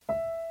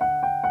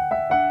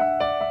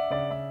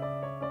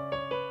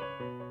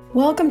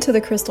Welcome to the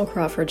Crystal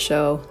Crawford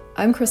Show.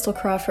 I'm Crystal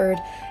Crawford,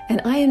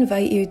 and I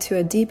invite you to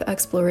a deep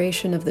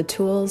exploration of the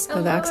tools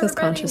of Access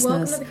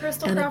Consciousness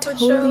and a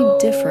totally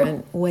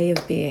different way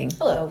of being.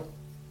 Hello.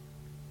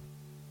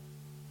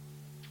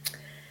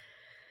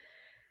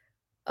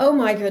 Oh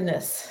my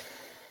goodness.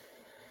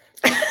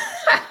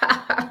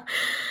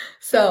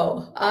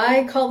 So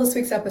I call this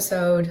week's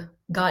episode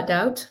Got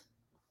Doubt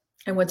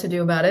and What to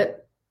Do About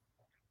It.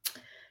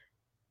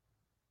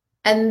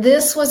 And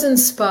this was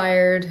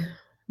inspired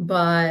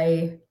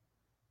by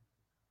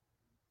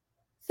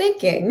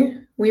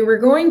thinking we were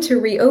going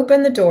to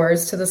reopen the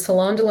doors to the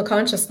Salon de la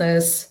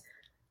Consciousness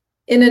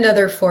in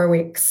another 4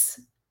 weeks,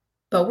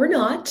 but we're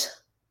not,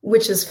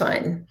 which is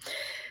fine.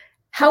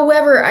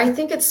 However, I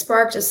think it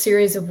sparked a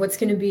series of what's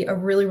going to be a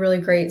really, really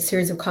great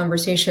series of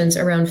conversations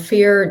around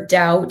fear,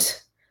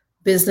 doubt,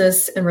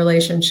 business, and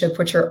relationship,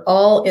 which are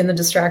all in the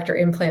distractor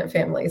implant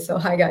family. So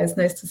hi guys,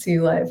 nice to see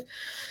you live.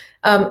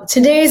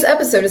 Today's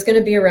episode is going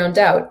to be around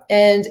doubt.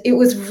 And it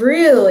was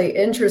really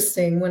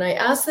interesting when I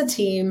asked the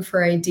team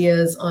for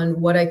ideas on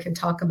what I could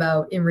talk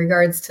about in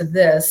regards to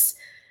this.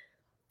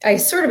 I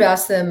sort of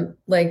asked them,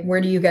 like,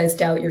 where do you guys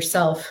doubt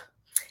yourself?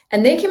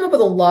 And they came up with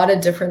a lot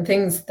of different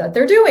things that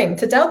they're doing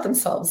to doubt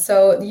themselves.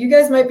 So you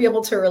guys might be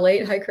able to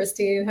relate. Hi,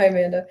 Christine. Hi,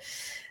 Amanda.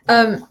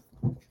 And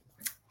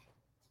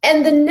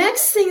the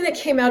next thing that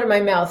came out of my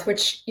mouth,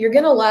 which you're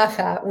going to laugh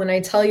at when I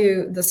tell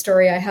you the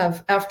story I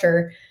have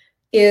after,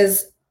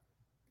 is,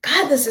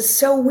 God, this is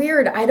so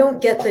weird. I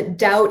don't get that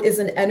doubt is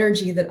an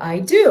energy that I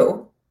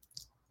do.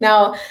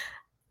 Now,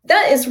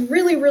 that is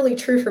really, really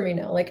true for me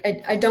now. Like,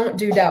 I don't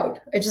do doubt.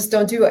 I just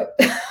don't do it.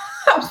 But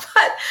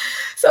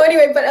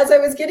as I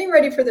was getting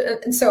ready for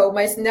and so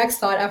my next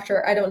thought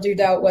after I don't do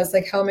doubt was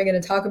like, how am I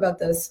going to talk about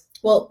this?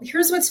 Well,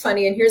 here's what's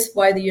funny, and here's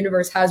why the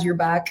universe has your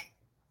back.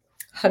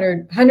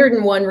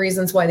 101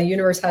 reasons why the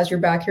universe has your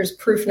back. Here's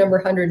proof number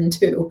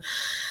 102.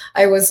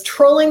 I was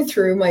trolling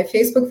through my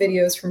Facebook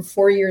videos from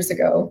 4 years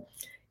ago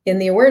in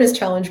the Awareness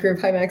Challenge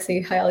group. Hi, Maxie.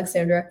 Hi,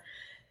 Alexandra.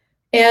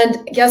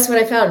 And guess what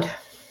I found?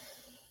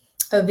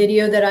 A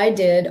video that I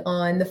did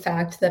on the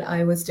fact that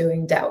I was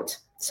doing doubt.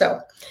 So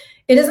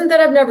it isn't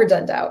that I've never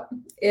done doubt.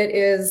 It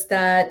is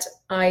that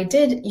I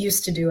did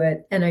used to do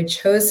it, and I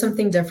chose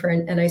something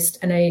different, and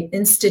I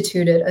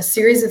instituted a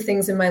series of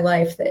things in my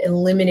life that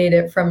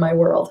eliminated it from my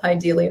world. Hi,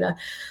 Delina.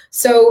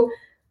 So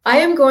I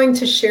am going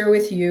to share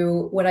with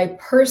you what I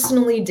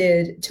personally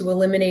did to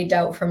eliminate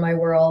doubt from my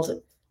world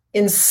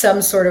in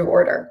some sort of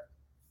order.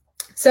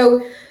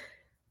 So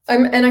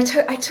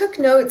I took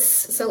notes.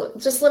 So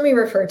just let me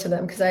refer to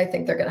them because I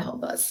think they're going to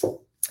help us.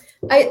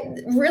 I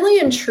really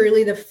and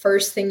truly, the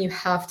first thing you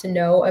have to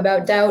know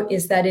about doubt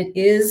is that it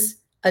is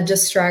a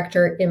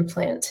distractor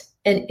implant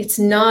and it's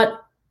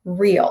not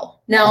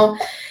real. Now,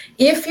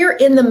 if you're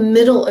in the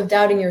middle of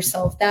doubting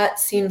yourself, that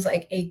seems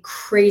like a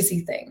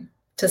crazy thing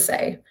to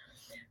say.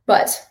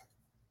 But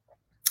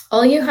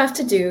all you have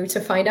to do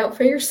to find out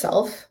for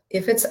yourself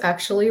if it's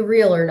actually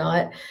real or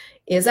not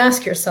is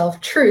ask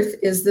yourself, truth,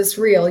 is this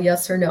real?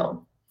 Yes or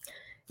no?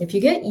 If you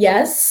get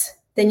yes,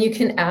 then you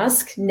can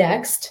ask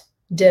next,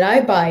 did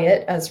I buy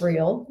it as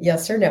real?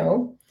 Yes or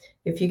no?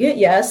 If you get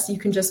yes, you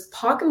can just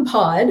POC and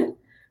pod,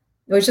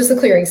 which is a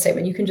clearing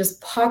statement. You can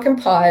just POC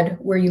and pod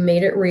where you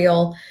made it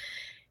real.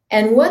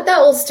 And what that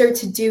will start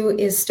to do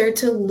is start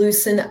to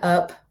loosen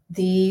up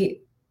the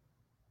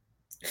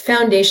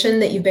foundation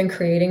that you've been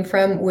creating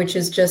from, which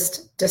is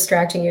just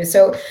distracting you.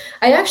 So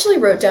I actually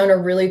wrote down a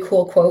really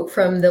cool quote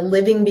from the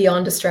Living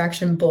Beyond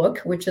Distraction book,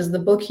 which is the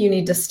book you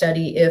need to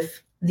study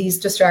if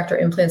these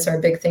distractor implants are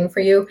a big thing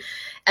for you.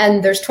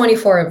 And there's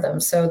 24 of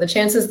them. So the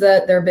chances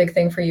that they're a big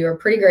thing for you are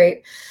pretty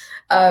great.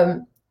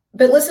 But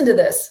listen to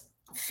this.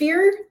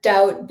 Fear,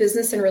 doubt,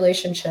 business, and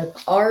relationship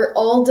are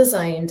all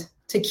designed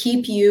to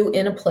keep you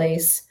in a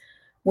place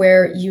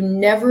where you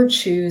never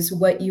choose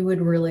what you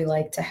would really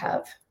like to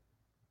have.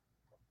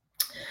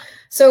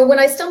 So when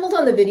I stumbled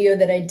on the video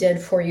that I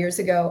did 4 years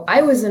ago,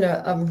 I was in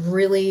a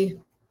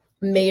really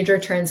major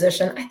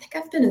transition. I think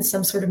I've been in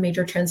some sort of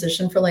major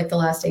transition for like the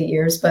last 8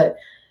 years. But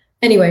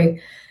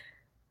anyway,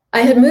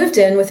 I had moved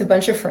in with a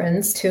bunch of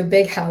friends to a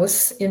big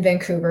house in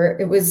Vancouver.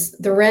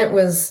 The rent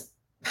was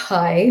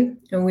high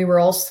and we were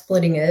all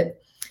splitting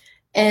it.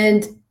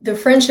 And the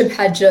friendship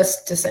had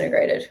just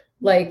disintegrated.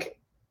 Like,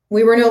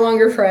 we were no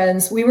longer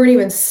friends. We weren't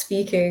even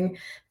speaking.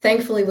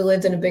 Thankfully, we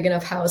lived in a big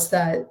enough house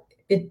that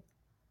it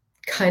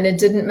kind of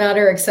didn't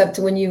matter, except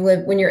when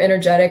you're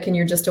energetic and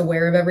you're just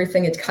aware of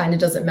everything, it kind of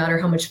doesn't matter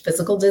how much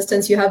physical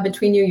distance you have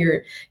between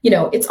you.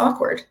 It's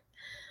awkward.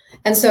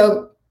 And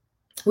so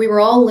we were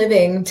all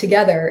living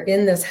together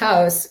in this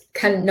house,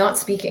 kind of not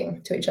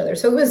speaking to each other.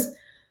 So it was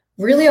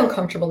really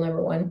uncomfortable,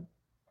 number one.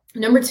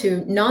 Number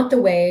two, not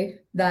the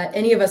way that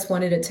any of us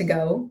wanted it to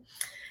go.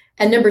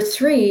 And number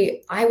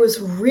three, I was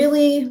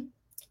really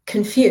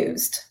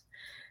confused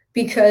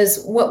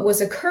because what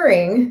was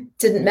occurring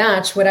didn't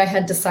match what I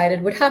had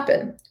decided would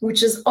happen,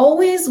 which is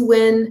always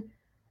when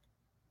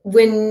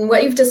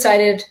what you've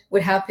decided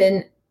would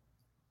happen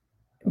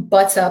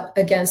butts up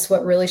against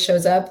what really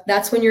shows up.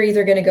 That's when you're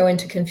either going to go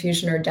into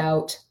confusion or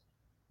doubt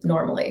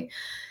normally.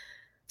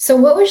 So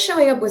what was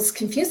showing up was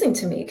confusing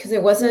to me because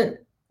it wasn't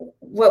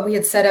what we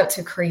had set out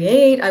to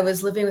create. I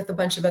was living with a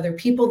bunch of other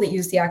people that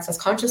used the Access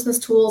Consciousness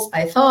tools.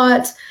 I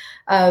thought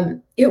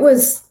it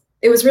was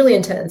really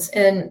intense.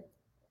 And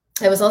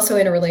I was also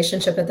in a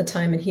relationship at the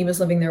time, and he was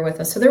living there with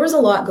us. So there was a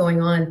lot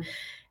going on.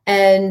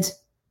 And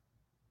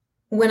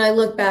when I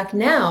look back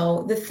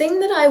now, the thing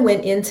that I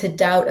went into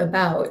doubt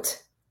about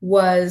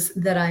was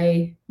that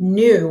I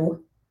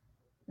knew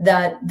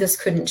that this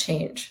couldn't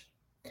change.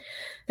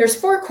 There's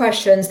 4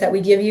 questions that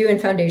we give you in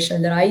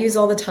Foundation that I use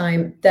all the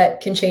time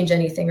that can change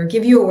anything or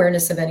give you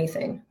awareness of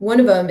anything. One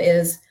of them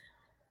is,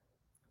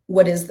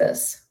 what is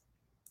this?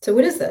 So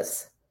what is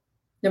this?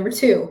 Number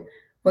 2,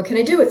 what can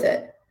I do with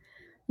it?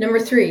 Number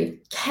 3,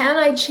 can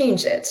I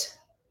change it?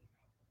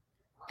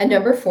 And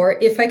number 4,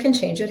 if I can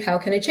change it, how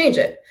can I change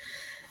it?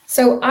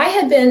 So I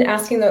had been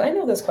asking I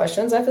know those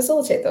questions. I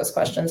facilitate those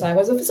questions. I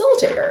was a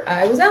facilitator.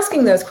 I was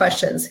asking those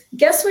questions.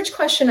 Guess which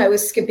question I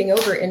was skipping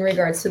over in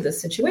regards to this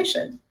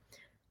situation?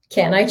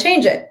 Can I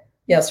change it?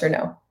 Yes or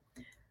no?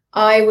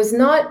 I was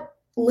not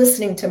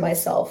listening to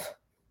myself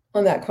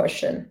on that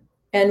question.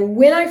 And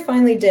when I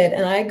finally did,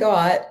 and I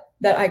got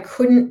that I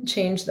couldn't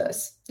change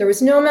this, there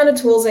was no amount of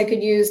tools I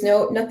could use,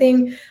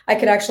 nothing I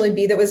could actually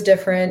be that was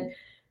different.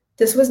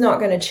 This was not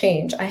going to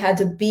change. I had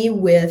to be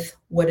with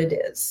what it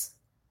is.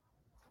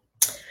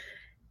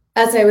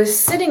 As I was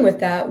sitting with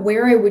that,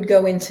 where I would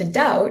go into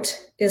doubt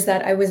is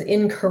that I was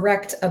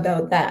incorrect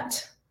about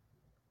that.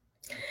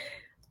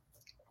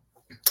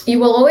 You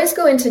will always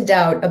go into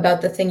doubt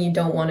about the thing you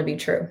don't want to be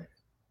true.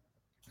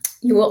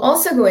 You will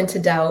also go into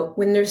doubt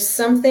when there's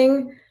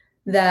something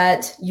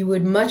that you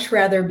would much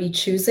rather be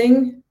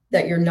choosing,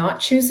 that you're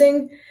not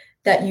choosing,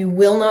 that you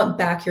will not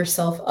back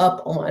yourself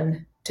up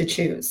on to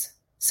choose.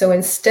 So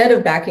instead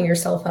of backing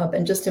yourself up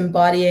and just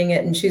embodying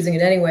it and choosing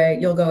it anyway,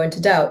 you'll go into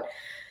doubt.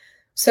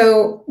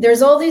 So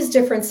there's all these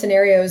different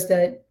scenarios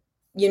that,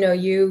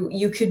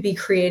 you could be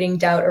creating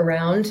doubt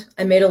around.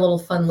 I made a little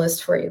fun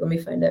list for you. Let me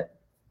find it.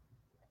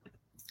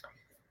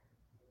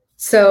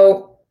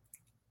 So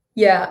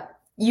yeah,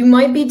 you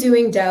might be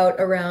doing doubt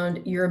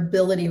around your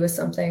ability with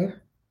something.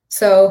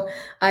 So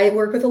I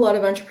work with a lot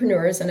of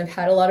entrepreneurs and I've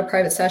had a lot of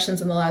private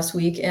sessions in the last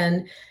week.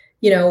 And,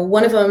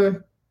 one of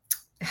them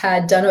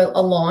had done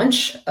a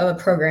launch of a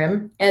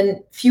program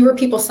and fewer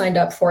people signed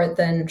up for it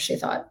than she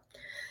thought.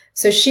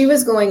 So she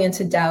was going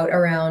into doubt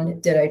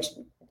around,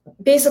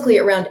 basically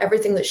around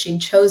everything that she'd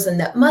chosen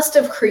that must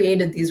have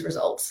created these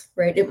results,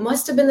 right? It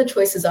must have been the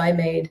choices I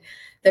made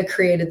that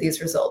created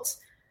these results,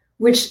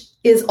 which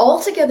is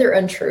altogether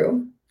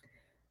untrue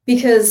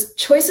because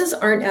choices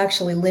aren't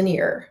actually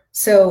linear.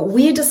 So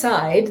we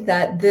decide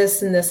that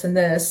this and this and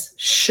this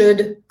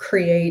should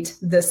create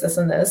this, this,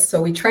 and this.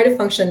 So we try to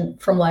function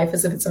from life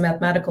as if it's a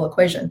mathematical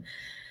equation,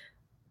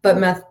 but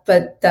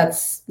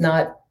that's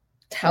not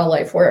how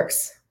life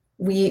works.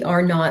 We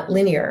are not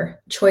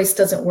linear. Choice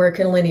doesn't work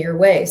in a linear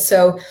way.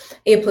 So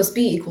A plus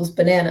B equals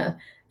banana,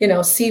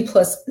 C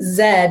plus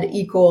Z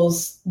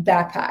equals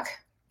backpack.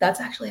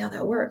 That's actually how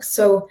that works.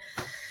 So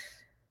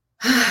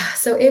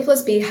A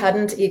plus B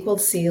hadn't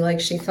equaled C like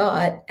she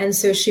thought. And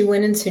so she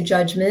went into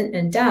judgment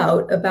and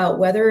doubt about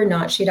whether or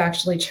not she'd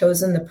actually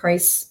chosen the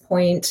price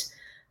point,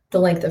 the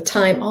length of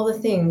time, all the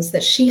things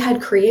that she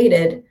had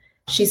created.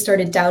 She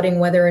started doubting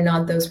whether or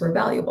not those were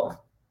valuable.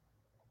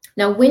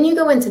 Now, when you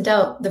go into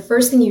doubt, the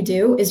first thing you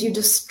do is you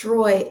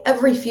destroy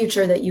every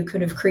future that you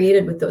could have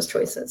created with those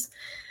choices.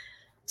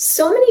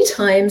 So many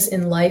times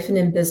in life and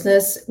in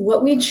business,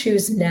 what we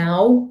choose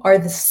now are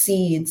the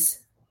seeds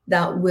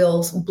that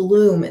will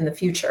bloom in the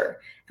future.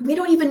 And we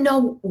don't even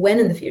know when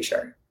in the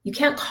future. You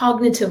can't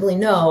cognitively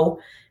know,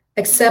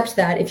 except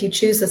that if you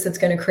choose this, it's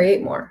going to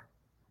create more,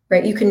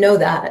 right? You can know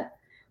that,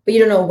 but you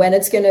don't know when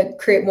it's going to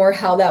create more,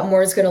 how that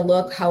more is going to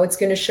look, how it's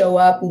going to show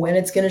up, when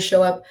it's going to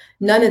show up.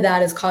 None of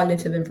that is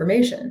cognitive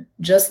information,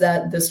 just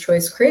that this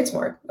choice creates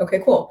more. Okay,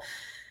 cool.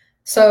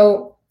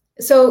 So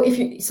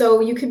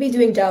you could be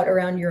doing doubt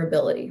around your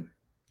ability.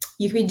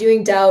 You could be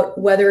doing doubt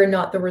whether or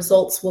not the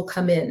results will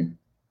come in.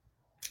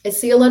 I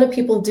see a lot of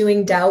people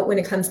doing doubt when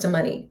it comes to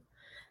money.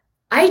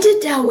 I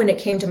did doubt when it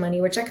came to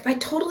money, which I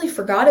totally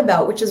forgot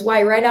about, which is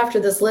why right after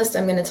this list,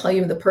 I'm going to tell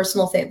you the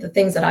personal the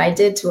things that I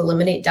did to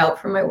eliminate doubt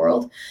from my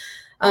world.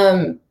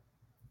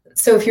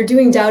 So if you're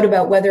doing doubt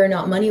about whether or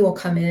not money will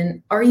come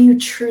in, are you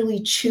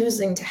truly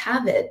choosing to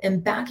have it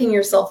and backing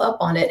yourself up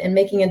on it and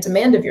making a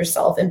demand of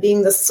yourself and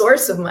being the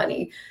source of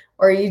money?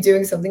 Or are you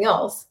doing something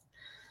else?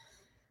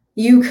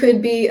 You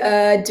could be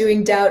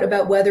doing doubt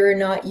about whether or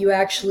not you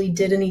actually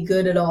did any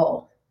good at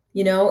all.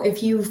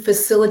 If you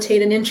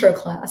facilitate an intro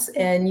class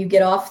and you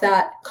get off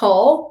that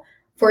call,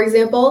 for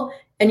example,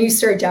 and you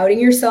start doubting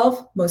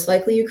yourself, most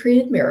likely you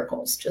created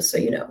miracles, just so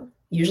you know.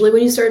 Usually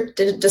when you start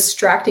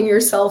distracting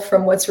yourself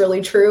from what's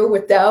really true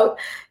with doubt,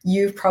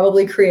 you've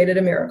probably created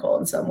a miracle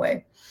in some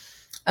way.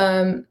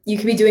 You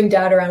could be doing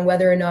doubt around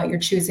whether or not you're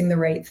choosing the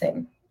right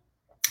thing.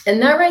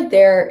 And that right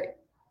there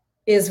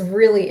is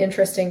really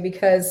interesting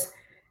because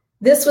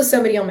this was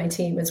somebody on my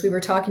team as we were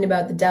talking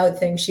about the doubt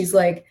thing. She's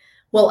like,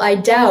 Well, I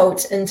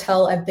doubt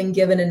until I've been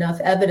given enough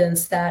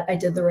evidence that I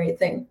did the right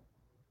thing.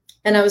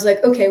 And I was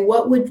like, okay,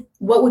 what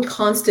would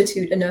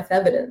constitute enough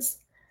evidence?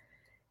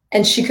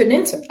 And she couldn't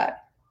answer that.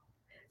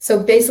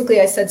 So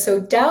basically I said, so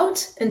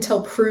doubt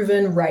until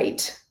proven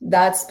right.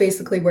 That's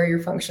basically where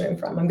you're functioning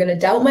from. I'm going to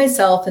doubt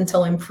myself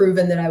until I'm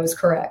proven that I was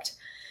correct.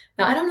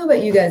 Now, I don't know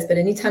about you guys, but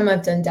anytime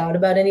I've done doubt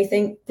about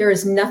anything, there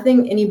is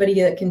nothing anybody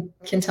that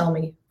can tell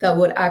me that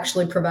would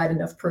actually provide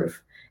enough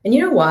proof. And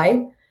you know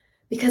why?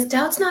 Because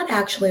doubt's not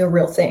actually a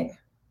real thing.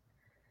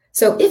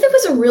 So if it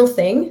was a real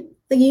thing,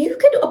 like you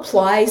could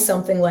apply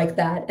something like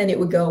that and it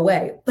would go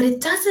away, but it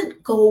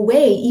doesn't go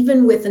away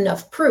even with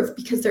enough proof,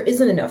 because there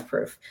isn't enough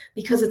proof,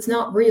 because it's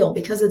not real,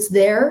 because it's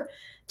there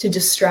to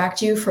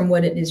distract you from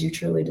what it is you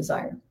truly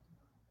desire.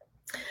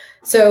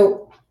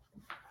 So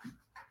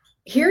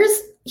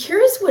here's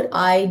what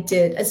I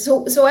did.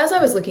 So as I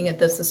was looking at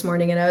this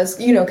morning, and I was,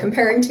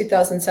 comparing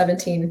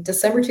 2017,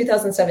 December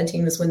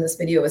 2017 was when this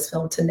video was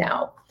filmed, to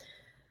now.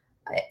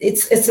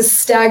 It's a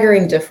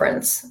staggering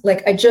difference.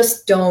 Like, I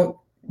just don't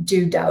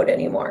do doubt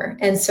anymore.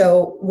 And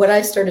so what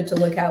I started to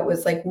look at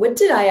was like, what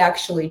did I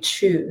actually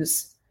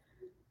choose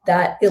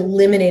that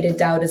eliminated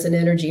doubt as an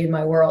energy in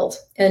my world?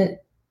 And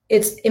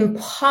it's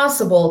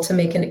impossible to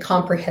make a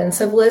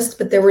comprehensive list,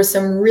 but there were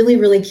some really,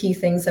 really key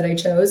things that I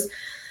chose.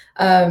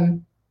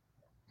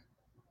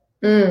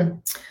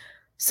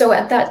 So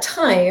at that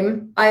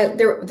time, I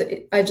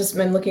just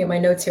been looking at my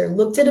notes here, I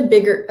looked at a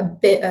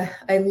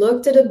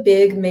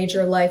big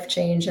major life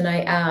change, and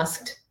I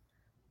asked,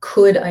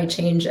 could I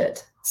change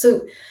it?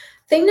 So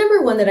thing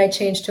number one that I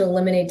changed to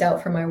eliminate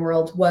doubt from my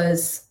world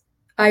was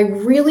I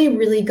really,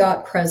 really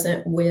got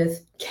present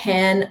with,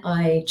 can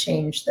I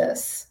change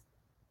this?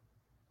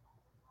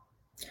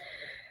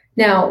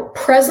 Now,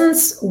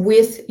 presence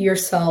with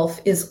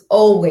yourself is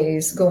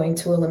always going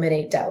to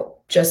eliminate doubt,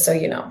 just so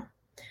you know.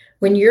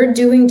 When you're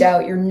doing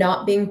doubt, you're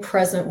not being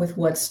present with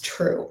what's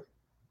true.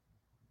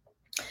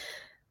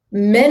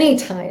 Many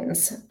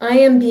times, I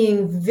am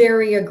being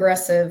very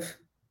aggressive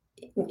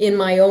in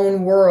my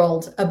own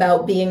world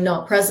about being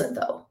not present,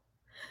 though.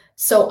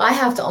 So I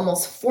have to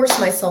almost force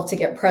myself to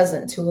get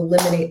present to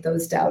eliminate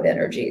those doubt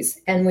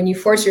energies. And when you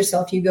force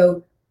yourself, you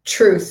go,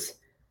 truth.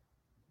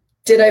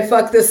 Did I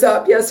fuck this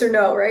up? Yes or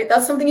no, right?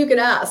 That's something you can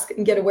ask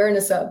and get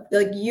awareness of.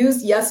 Like,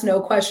 use yes, no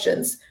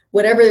questions,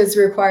 whatever is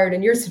required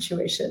in your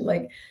situation.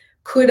 Like,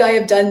 could I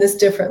have done this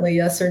differently?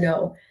 Yes or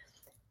no?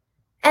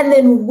 And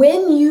then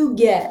when you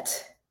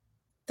get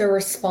the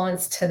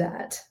response to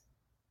that,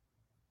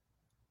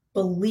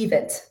 believe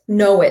it,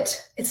 know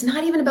it. It's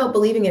not even about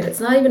believing it. It's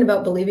not even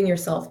about believing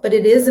yourself, but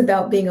it is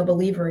about being a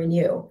believer in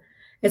you.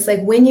 It's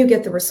like when you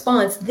get the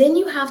response, then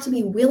you have to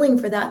be willing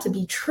for that to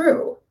be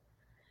true.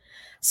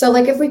 So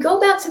like if we go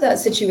back to that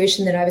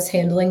situation that I was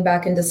handling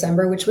back in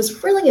December, which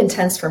was really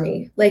intense for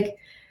me, like,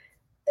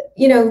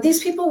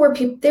 these people were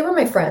they were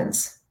my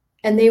friends,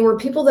 and they were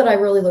people that I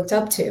really looked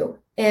up to.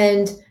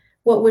 And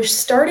what was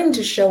starting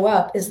to show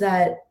up is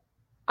that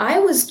I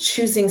was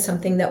choosing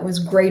something that was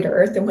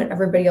greater than what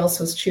everybody else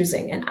was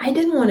choosing. And I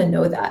didn't want to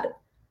know that.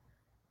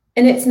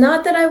 And it's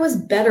not that I was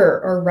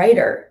better or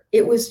righter.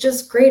 It was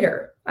just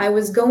greater. I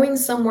was going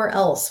somewhere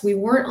else. We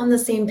weren't on the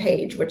same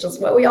page, which is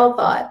what we all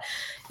thought.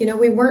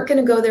 We weren't going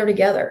to go there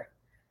together.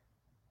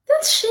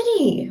 That's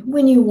shitty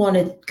when you want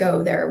to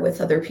go there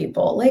with other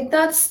people. Like,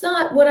 that's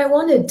not what I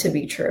wanted to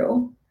be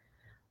true.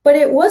 But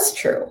it was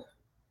true.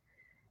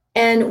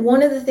 And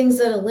one of the things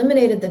that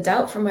eliminated the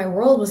doubt from my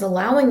world was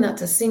allowing that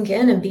to sink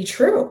in and be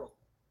true.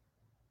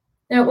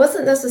 Now, it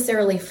wasn't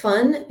necessarily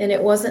fun, and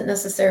it wasn't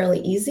necessarily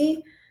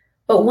easy,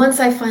 but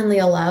once I finally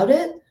allowed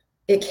it,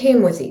 it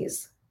came with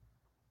ease.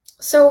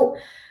 So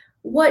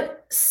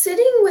what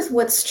sitting with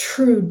what's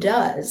true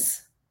does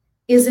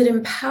is it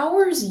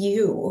empowers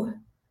you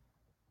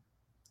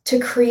to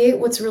create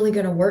what's really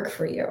going to work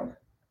for you.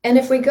 And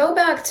if we go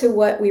back to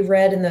what we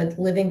read in the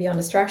Living Beyond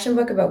Distraction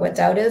book about what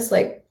doubt is,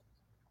 like,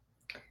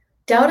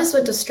 doubt is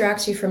what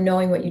distracts you from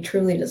knowing what you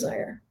truly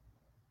desire.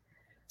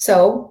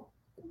 So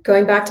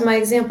going back to my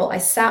example, I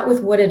sat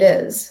with what it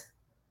is,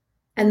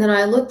 and then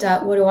I looked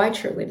at, what do I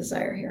truly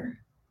desire here?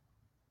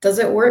 Does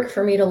it work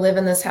for me to live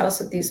in this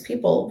house with these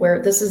people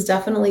where this is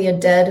definitely a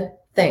dead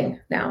thing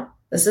now?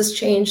 This has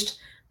changed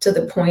to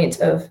the point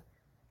of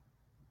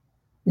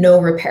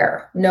no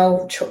repair,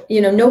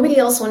 nobody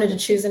else wanted to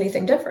choose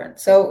anything different.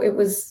 So it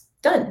was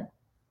done.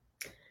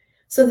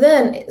 So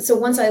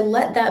once I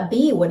let that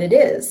be what it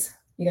is,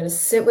 you got to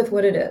sit with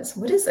what it is.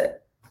 What is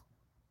it?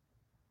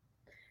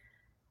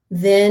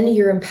 Then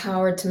you're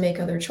empowered to make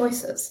other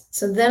choices.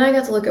 So then I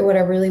got to look at what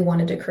I really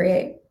wanted to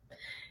create.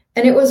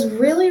 And it was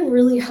really,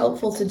 really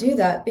helpful to do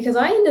that, because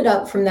I ended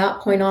up from that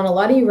point on, a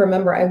lot of you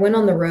remember I went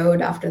on the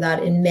road after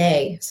that in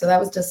May. So that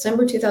was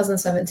December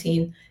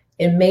 2017.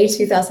 In May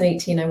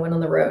 2018, I went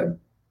on the road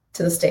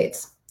to the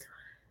States,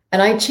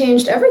 and I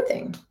changed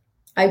everything.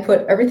 I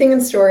put everything in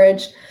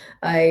storage.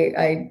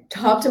 I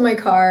hopped in my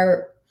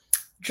car,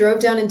 drove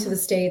down into the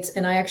States,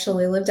 and I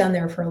actually lived down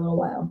there for a little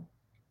while.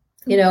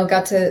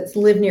 got to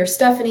live near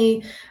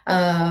Stephanie.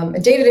 I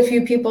dated a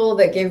few people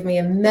that gave me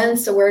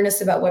immense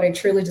awareness about what I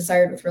truly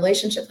desired with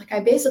relationships. Like, I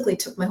basically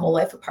took my whole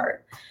life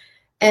apart.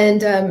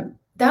 And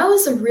that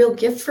was a real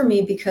gift for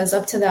me, because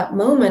up to that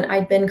moment,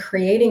 I'd been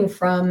creating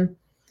from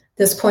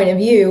this point of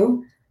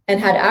view and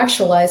had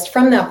actualized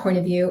from that point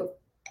of view.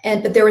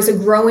 But there was a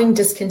growing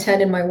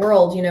discontent in my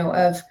world,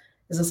 of,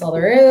 is this all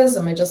there is?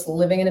 Am I just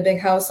living in a big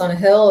house on a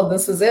hill?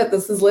 This is it.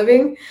 This is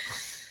living.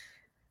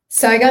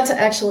 So I got to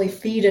actually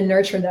feed and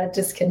nurture that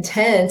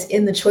discontent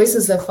in the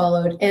choices that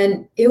followed.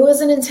 And it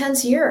was an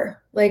intense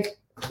year. Like,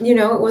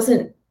 it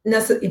wasn't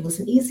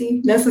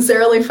easy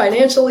necessarily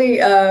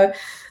financially. I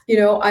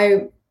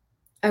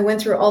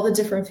went through all the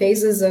different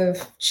phases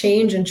of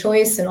change and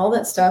choice and all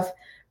that stuff,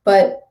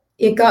 but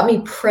it got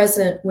me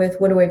present with,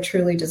 what do I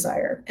truly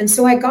desire? And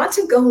so I got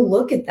to go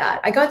look at that.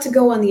 I got to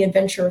go on the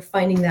adventure of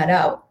finding that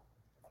out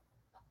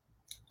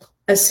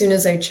as soon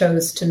as I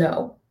chose to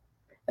know.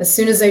 As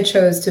soon as I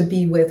chose to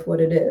be with what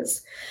it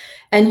is.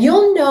 And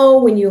you'll know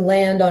when you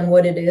land on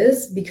what it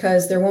is,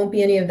 because there won't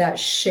be any of that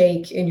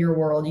shake in your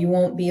world. You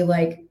won't be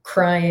like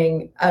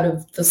crying out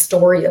of the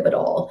story of it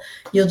all.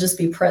 You'll just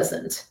be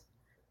present.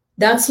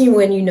 That's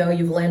when you know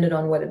you've landed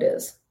on what it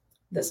is.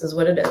 This is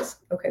what it is.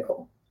 Okay,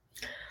 cool.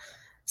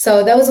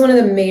 So that was one of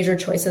the major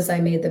choices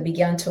I made that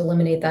began to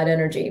eliminate that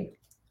energy.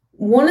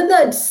 One of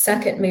the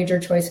second major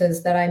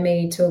choices that I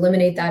made to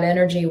eliminate that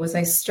energy was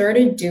I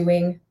started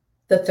doing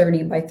the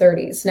 30 by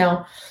 30s.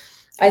 Now,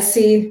 I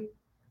see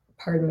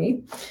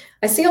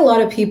a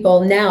lot of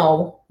people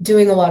now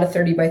doing a lot of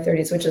 30 by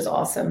 30s, which is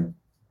awesome.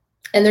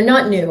 And they're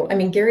not new. I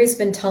mean, Gary's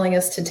been telling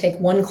us to take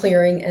one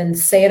clearing and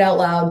say it out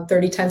loud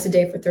 30 times a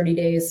day for 30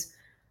 days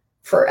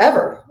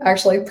forever,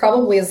 actually,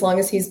 probably as long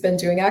as he's been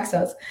doing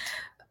Access.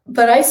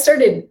 But I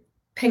started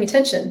paying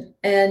attention.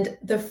 And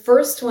the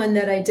first one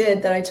that I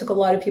did, that I took a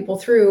lot of people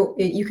through,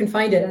 you can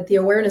find it at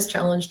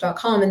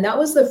theawareness-challenge.com. And that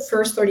was the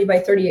first 30 by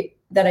 30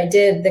 that I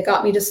did that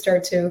got me to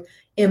start to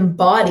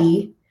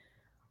embody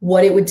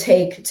what it would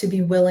take to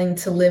be willing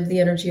to live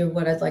the energy of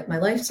what I'd like my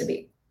life to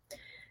be.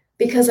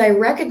 Because I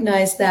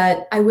recognized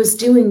that I was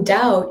doing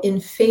doubt in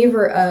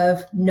favor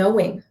of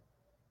knowing,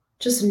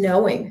 just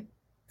knowing,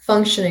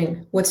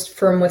 functioning what's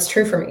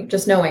true for me,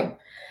 just knowing.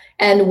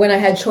 And when I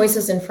had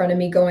choices in front of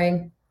me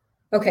going,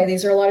 okay,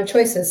 these are a lot of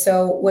choices.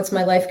 So what's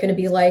my life going to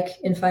be like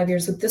in 5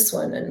 years with this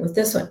one and with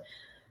this one?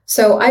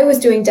 So I was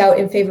doing doubt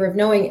in favor of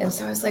knowing. And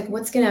so I was like,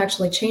 what's going to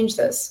actually change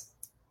this?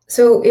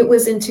 So it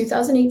was in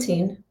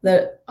 2018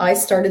 that I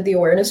started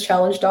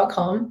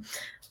theawareness-challenge.com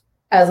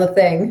as a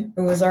thing.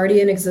 It was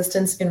already in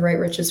existence in Right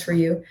Riches for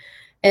You.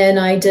 And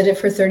I did it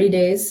for 30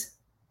 days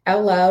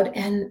out loud,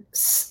 and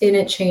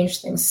it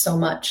changed things so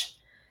much.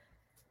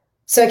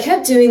 So I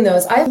kept doing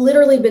those. I've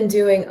literally been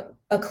doing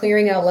a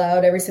clearing out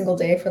loud every single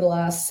day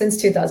since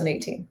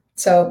 2018.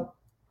 So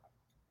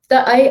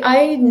that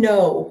I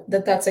know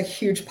that that's a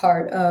huge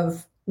part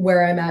of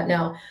where I'm at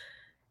now.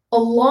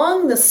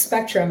 Along the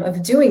spectrum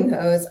of doing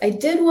those, I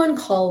did one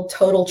called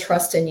Total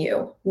Trust in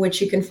You,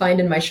 which you can find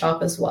in my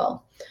shop as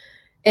well.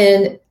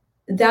 And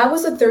that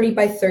was a 30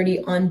 by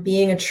 30 on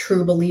being a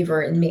true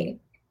believer in me.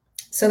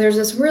 So there's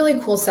this really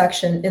cool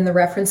section in the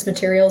reference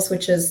materials,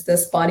 which is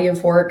this body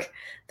of work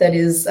that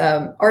is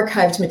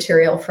archived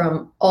material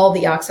from all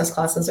the Access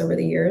classes over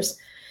the years.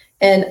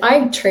 And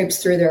I traipse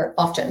through there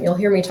often. You'll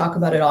hear me talk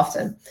about it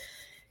often.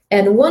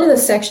 And one of the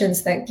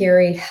sections that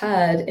Gary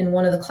had in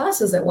one of the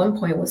classes at one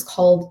point was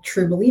called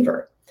True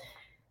Believer.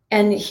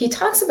 And he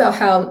talks about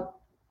how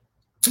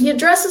he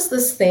addresses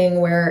this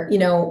thing where,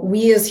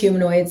 we as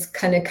humanoids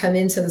kind of come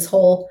into this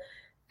whole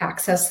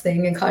access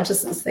thing and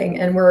consciousness thing.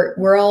 And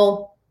we're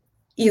all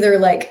either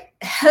like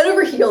head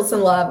over heels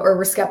in love or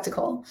we're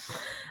skeptical.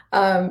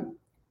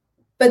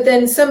 But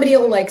then somebody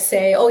will like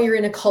say, oh, you're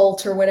in a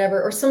cult or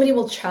whatever, or somebody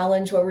will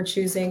challenge what we're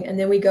choosing. And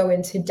then we go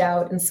into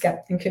doubt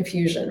and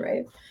confusion,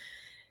 right?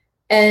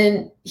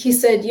 And he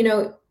said,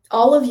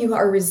 all of you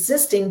are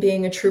resisting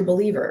being a true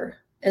believer.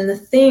 And the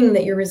thing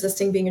that you're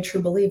resisting being a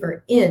true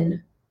believer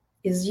in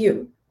is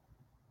you.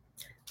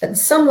 That in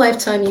some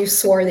lifetime you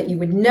swore that you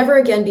would never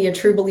again be a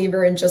true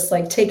believer and just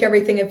like take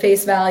everything at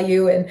face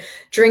value and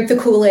drink the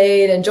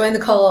Kool-Aid and join the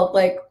cult.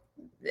 Like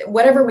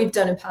whatever we've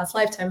done in past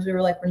lifetimes, we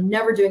were like, we're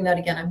never doing that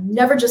again. I'm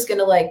never just going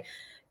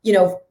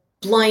to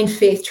blind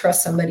faith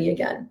trust somebody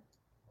again.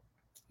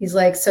 He's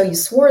like, so you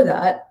swore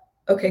that.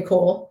 Okay,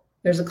 cool.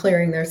 There's a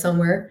clearing there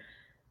somewhere.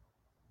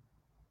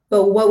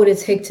 But what would it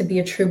take to be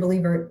a true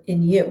believer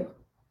in you?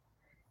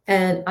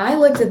 And I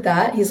looked at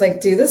that. He's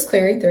like, do this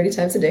clearing 30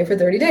 times a day for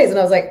 30 days. And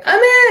I was like,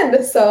 I'm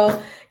in.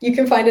 So you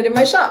can find it in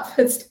my shop.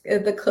 It's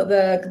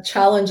the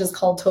challenge is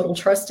called Total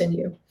Trust in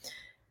You.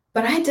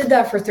 But I did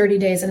that for 30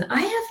 days and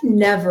I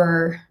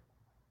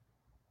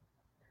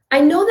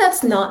know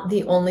that's not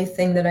the only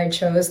thing that I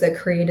chose that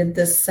created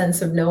this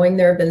sense of knowing.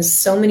 There have been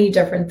so many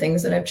different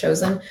things that I've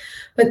chosen.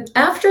 But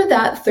after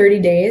that 30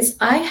 days,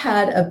 I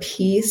had a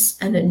peace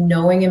and a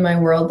knowing in my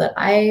world that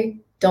I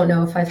don't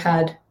know if I've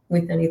had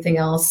with anything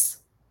else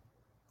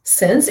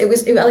since. It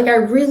was like I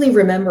really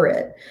remember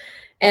it.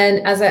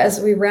 And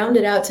as we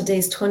rounded out to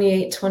days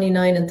 28,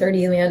 29, and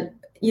 30, man,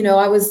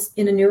 I was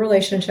in a new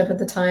relationship at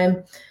the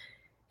time,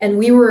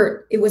 and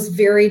it was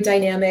very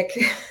dynamic,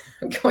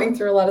 going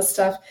through a lot of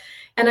stuff.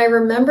 And I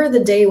remember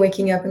the day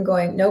waking up and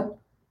going, nope,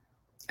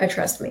 I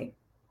trust me.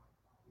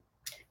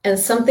 And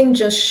something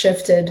just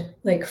shifted,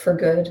 like, for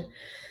good.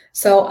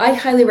 So I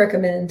highly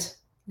recommend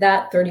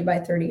that 30 by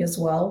 30 as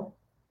well.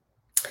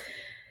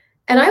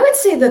 And I would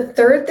say the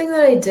third thing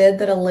that I did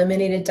that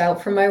eliminated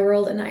doubt from my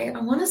world, and I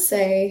want to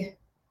say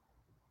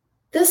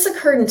this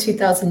occurred in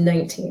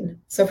 2019.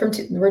 So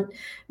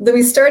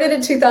we started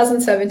in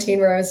 2017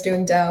 where I was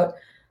doing doubt.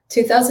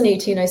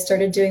 2018, I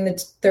started doing the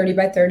 30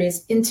 by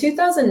 30s. In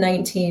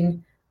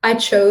 2019, I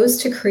chose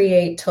to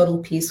create total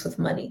peace with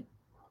money.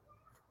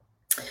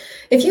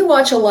 If you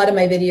watch a lot of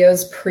my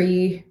videos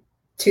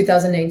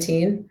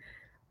pre-2018,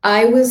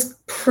 I was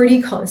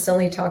pretty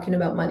constantly talking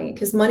about money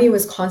because money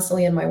was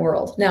constantly in my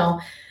world.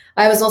 Now,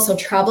 I was also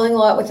traveling a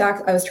lot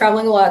I was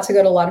traveling a lot to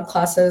go to a lot of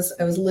classes.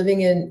 I was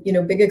living in,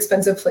 big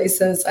expensive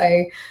places.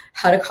 I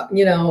had a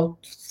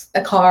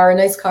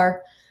nice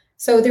car.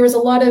 So there was a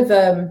lot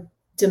of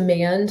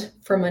demand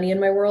for money in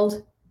my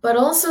world, but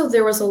also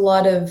there was a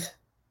lot of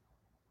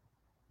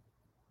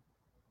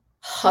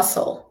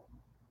hustle.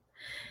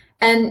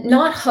 And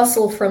not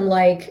hustle from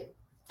like,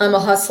 I'm a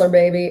hustler,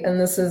 baby,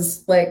 and this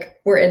is like,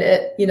 we're in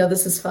it,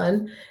 this is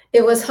fun.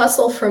 It was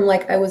hustle from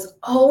like, I was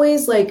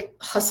always like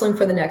hustling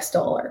for the next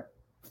dollar.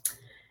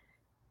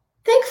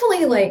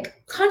 Thankfully,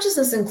 like,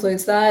 consciousness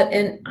includes that,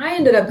 and I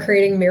ended up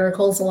creating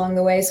miracles along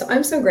the way, so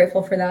I'm so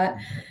grateful for that.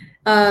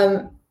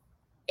 And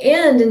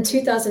in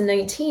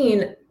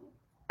 2019,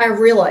 I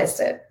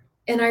realized it.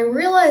 And I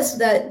realized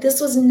that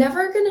this was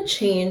never going to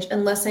change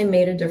unless I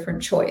made a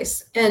different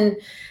choice. And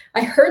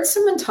I heard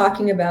someone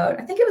talking about,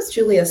 I think it was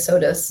Julia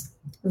Sotis,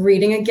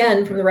 reading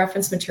again from the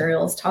reference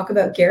materials, talk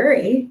about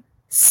Gary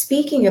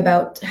speaking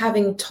about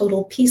having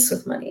total peace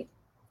with money.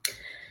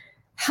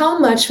 How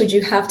much would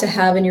you have to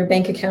have in your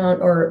bank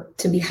account or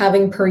to be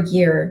having per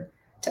year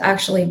to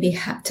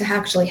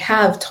actually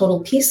have total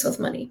peace with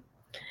money?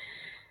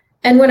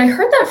 And when I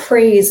heard that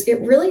phrase,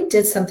 it really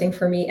did something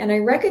for me. And I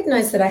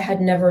recognized that I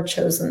had never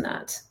chosen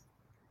that.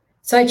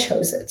 So I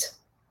chose it.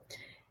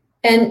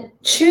 And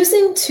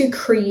choosing to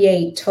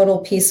create total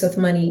peace with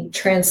money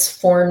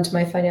transformed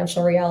my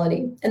financial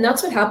reality. And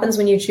that's what happens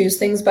when you choose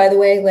things, by the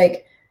way.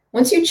 Like,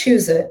 once you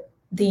choose it,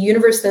 the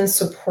universe then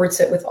supports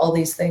it with all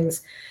these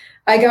things.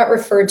 I got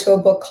referred to a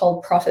book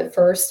called Profit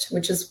First,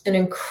 which is an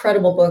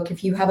incredible book.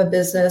 If you have a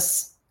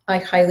business, I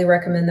highly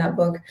recommend that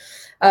book.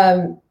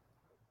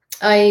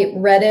 I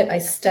read it, I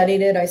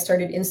studied it, I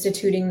started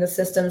instituting the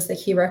systems that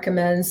he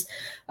recommends.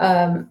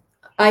 And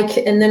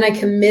then I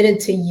committed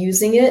to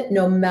using it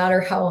no matter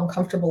how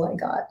uncomfortable I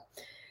got.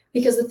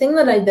 Because the thing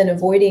that I'd been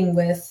avoiding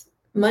with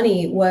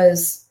money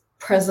was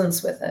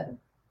presence with it.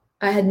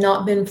 I had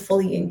not been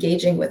fully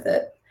engaging with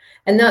it.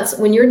 And that's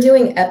when you're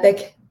doing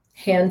epic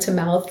hand to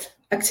mouth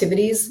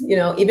activities,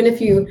 even if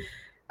you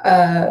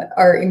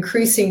are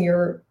increasing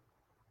your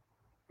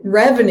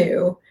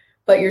revenue,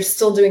 but you're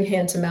still doing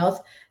hand to mouth,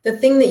 the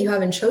thing that you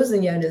haven't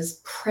chosen yet is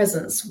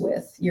presence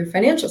with your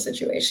financial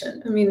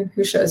situation. I mean,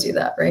 who shows you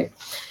that, right?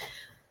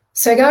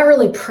 So I got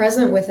really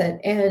present with it.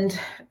 And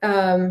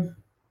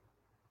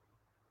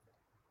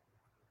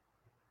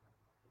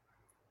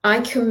I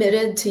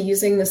committed to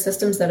using the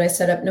systems that I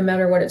set up no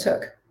matter what it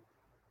took.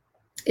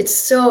 It's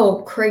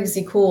so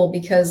crazy cool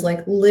because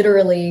like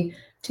literally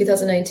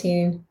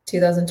 2019,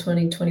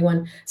 2020,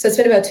 21. So it's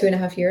been about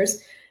 2.5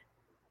 years.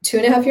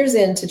 2.5 years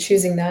into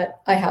choosing that,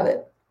 I have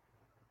it.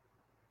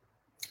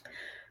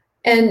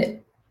 And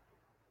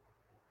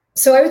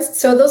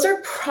so those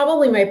are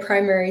probably my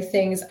primary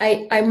things.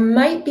 I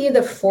might be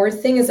the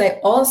fourth thing is I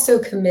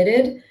also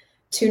committed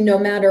to, no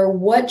matter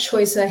what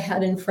choice I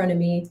had in front of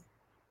me,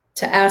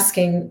 to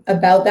asking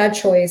about that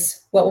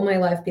choice, what will my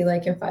life be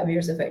like in 5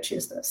 years if I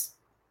choose this?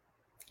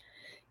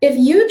 If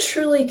you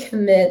truly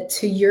commit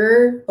to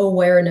your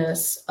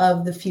awareness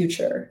of the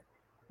future,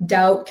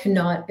 doubt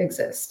cannot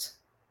exist.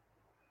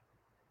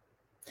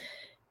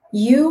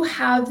 You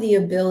have the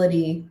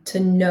ability to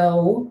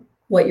know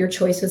what your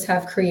choices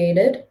have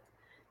created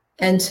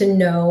and to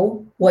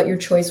know what your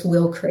choice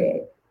will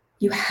create.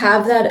 You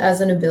have that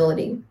as an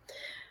ability.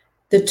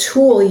 The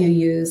tool you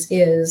use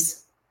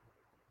is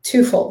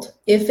twofold.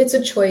 If it's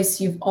a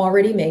choice you've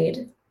already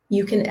made,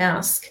 you can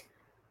ask,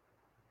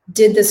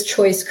 did this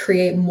choice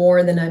create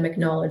more than I'm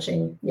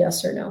acknowledging?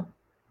 Yes or no?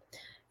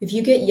 If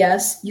you get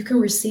yes, you can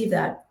receive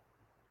that.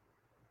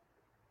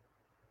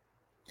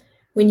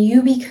 When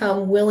you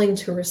become willing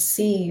to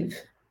receive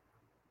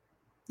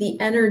the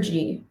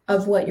energy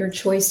of what your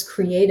choice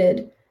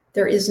created,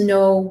 there is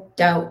no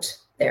doubt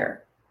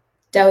there.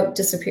 Doubt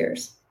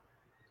disappears.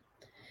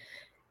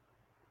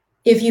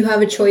 If you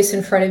have a choice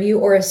in front of you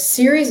or a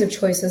series of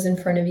choices in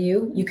front of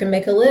you, you can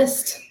make a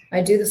list.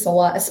 I do this a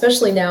lot,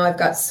 especially now I've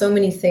got so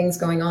many things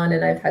going on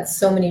and I've had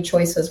so many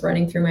choices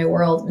running through my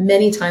world.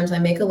 Many times I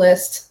make a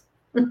list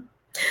and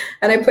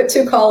I put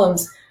 2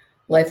 columns.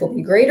 Life will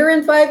be greater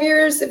in 5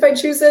 years if I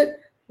choose it.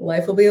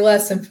 Life will be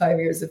less in 5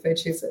 years if I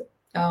choose it.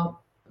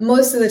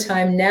 Most of the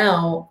time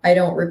now, I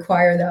don't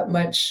require that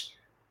much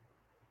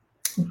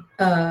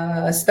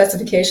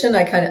specification.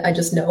 I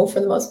just know for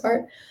the most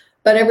part.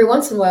 But every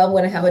once in a while,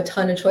 when I have a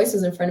ton of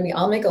choices in front of me,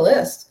 I'll make a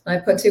list. And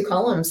I put 2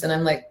 columns, and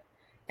I'm like,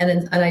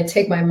 and I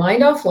take my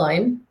mind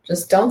offline,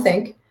 just don't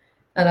think,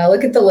 and I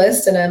look at the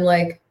list, and I'm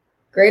like,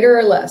 greater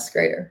or less,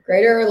 greater,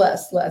 greater or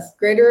less, less,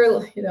 greater,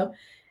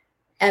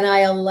 and I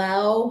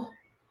allow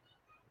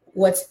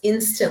what's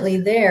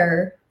instantly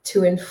there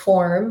to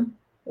inform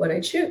what I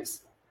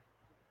choose.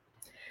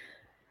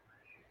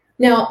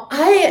 Now,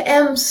 I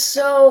am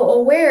so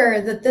aware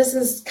that this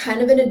is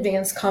kind of an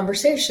advanced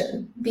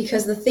conversation,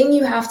 because the thing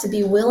you have to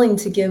be willing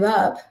to give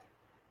up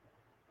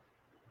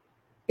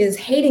is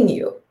hating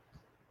you.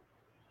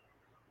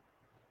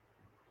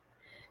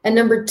 And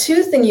number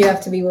 2 thing you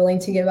have to be willing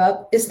to give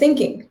up is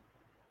thinking.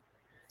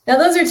 Now,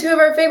 those are 2 of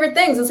our favorite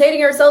things, is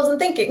hating ourselves and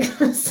thinking.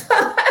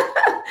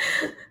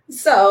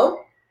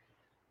 So,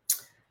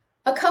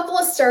 a couple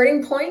of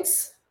starting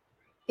points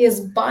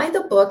is buy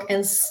the book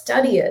and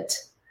study it,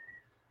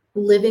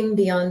 Living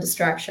Beyond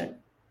Distraction.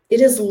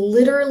 It is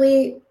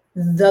literally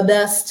the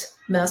best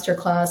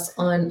masterclass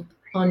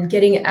on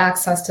getting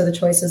access to the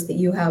choices that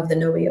you have that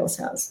nobody else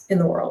has in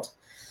the world.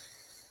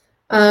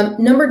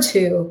 Number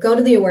 2, go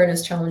to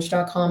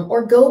theawareness-challenge.com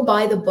or go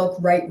buy the book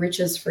Write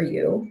Riches for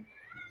You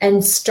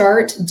and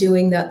start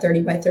doing that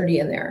 30 by 30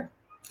 in there.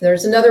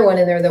 There's another one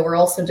in there that we're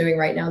also doing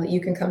right now that you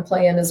can come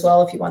play in as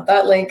well. If you want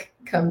that link,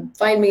 come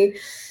find me.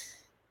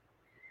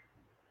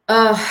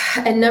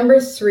 And number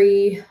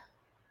 3,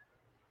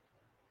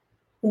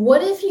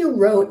 what if you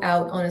wrote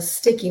out on a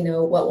sticky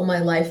note, what will my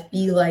life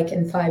be like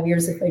in 5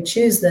 years if I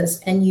choose this?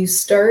 And you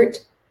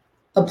start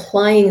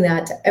applying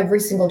that to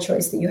every single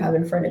choice that you have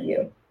in front of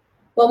you.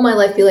 What will my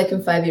life be like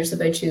in 5 years if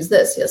I choose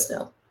this? Yes,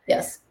 no,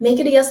 yes. Make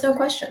it a yes, no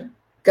question.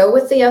 Go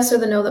with the yes or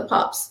the no that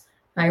pops.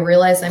 I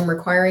realize I'm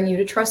requiring you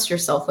to trust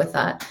yourself with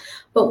that.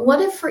 But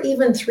what if for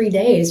even 3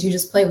 days, you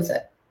just play with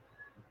it?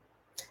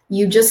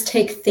 You just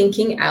take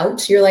thinking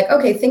out. You're like,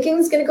 okay, thinking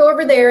is going to go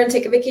over there and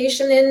take a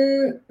vacation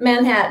in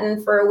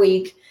Manhattan for a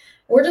week.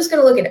 We're just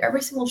going to look at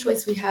every single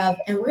choice we have,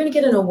 and we're going to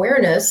get an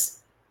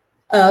awareness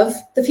of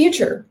the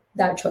future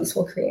that choice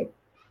will create.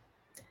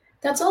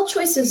 That's all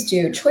choices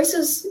do.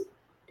 Choices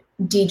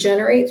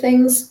degenerate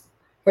things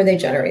or they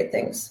generate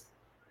things.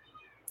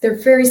 They're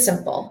very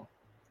simple.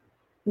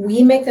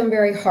 We make them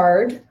very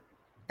hard,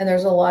 and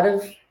there's a lot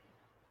of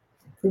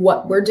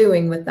what we're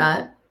doing with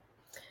that.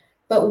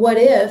 But what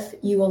if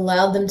you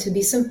allowed them to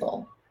be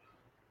simple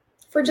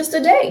for just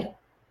a day?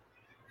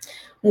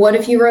 What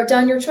if you wrote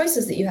down your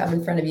choices that you have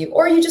in front of you,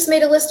 or you just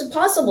made a list of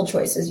possible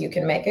choices you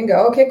can make and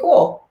go, okay,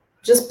 cool.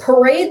 Just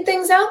parade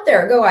things out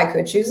there. Go, I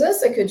could choose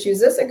this, I could choose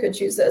this, I could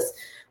choose this.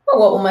 Well,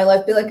 what will my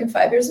life be like in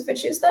 5 years if I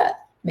choose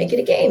that? Make it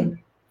a game.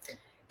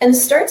 And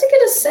start to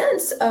get a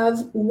sense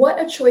of what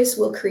a choice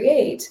will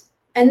create,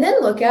 and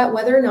then look at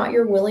whether or not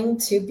you're willing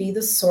to be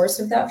the source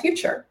of that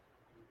future.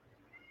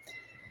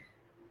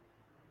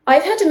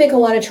 I've had to make a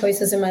lot of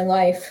choices in my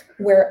life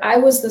where I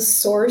was the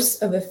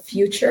source of a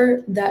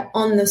future that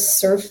on the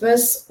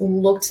surface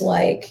looked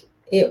like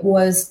it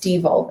was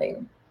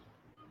devolving.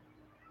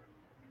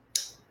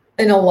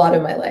 In a lot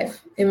of my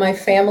life. In my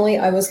family,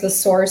 I was the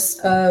source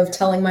of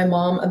telling my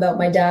mom about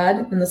my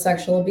dad and the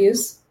sexual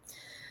abuse.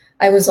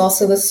 I was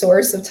also the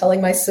source of telling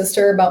my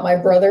sister about my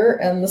brother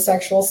and the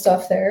sexual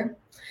stuff there.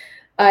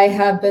 I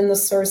have been the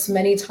source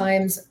many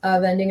times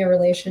of ending a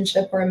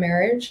relationship or a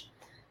marriage.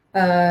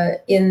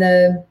 I've been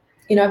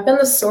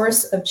the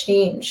source of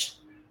change.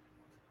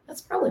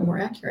 That's probably more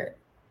accurate.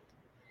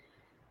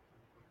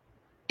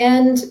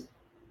 And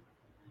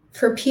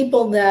for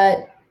people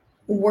that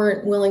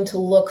weren't willing to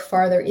look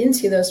farther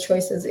into those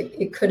choices,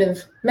 it could have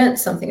meant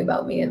something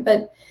about me.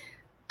 But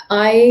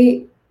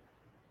I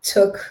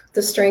took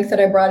the strength that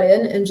I brought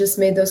in and just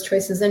made those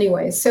choices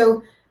anyway.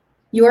 So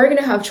you are going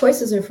to have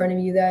choices in front of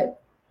you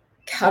that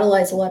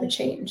catalyze a lot of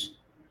change.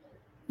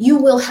 You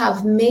will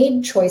have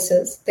made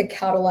choices that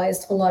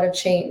catalyzed a lot of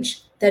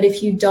change that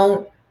if you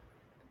don't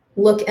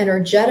look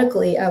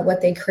energetically at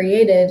what they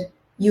created,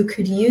 you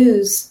could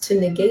use to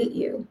negate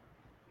you.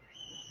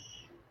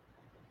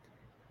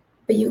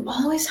 But you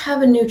always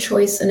have a new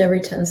choice in every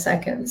 10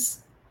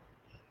 seconds.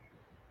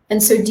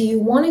 And so do you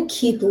want to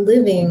keep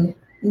living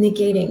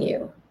negating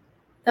you?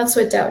 That's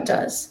what doubt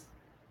does.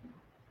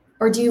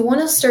 Or do you want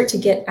to start to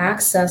get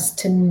access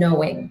to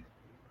knowing?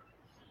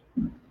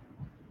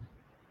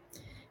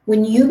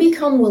 When you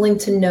become willing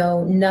to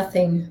know,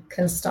 nothing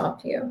can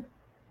stop you.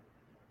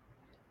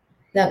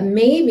 That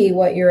may be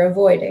what you're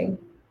avoiding.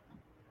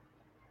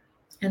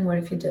 And what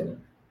if you didn't?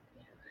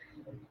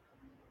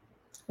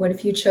 What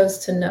if you chose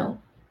to know?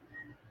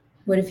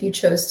 What if you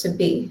chose to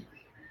be?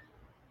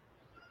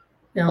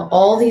 Now,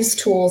 all these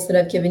tools that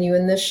I've given you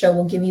in this show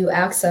will give you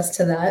access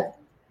to that.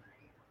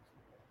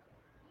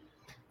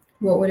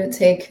 What would it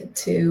take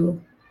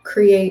to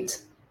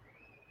create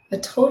a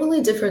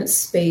totally different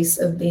space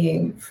of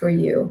being for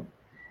you,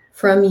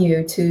 from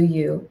you, to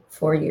you,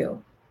 for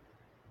you?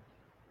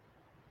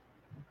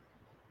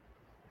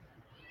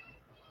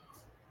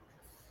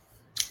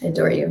 I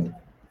adore you.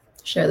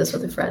 Share this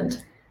with a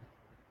friend.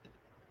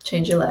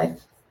 Change your life.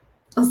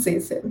 I'll see you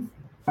soon.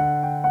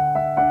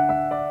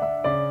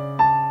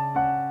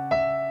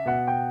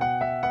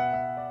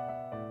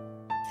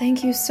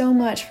 Thank you so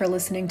much for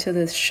listening to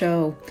this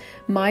show.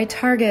 My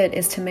target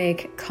is to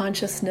make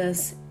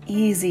consciousness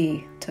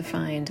easy to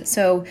find.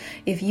 So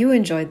if you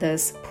enjoyed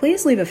this,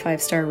 please leave a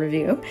 5-star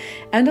review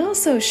and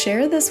also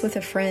share this with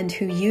a friend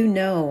who you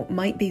know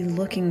might be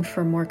looking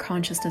for more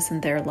consciousness in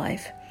their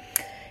life.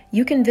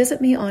 You can visit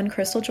me on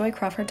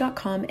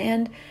crystaljoycrawford.com,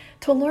 and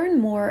to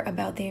learn more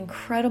about the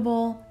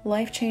incredible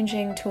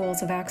life-changing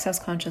tools of Access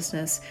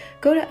Consciousness,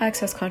 go to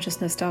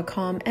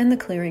accessconsciousness.com and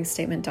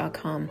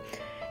theclearingstatement.com.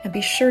 And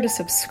be sure to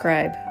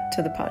subscribe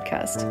to the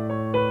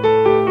podcast.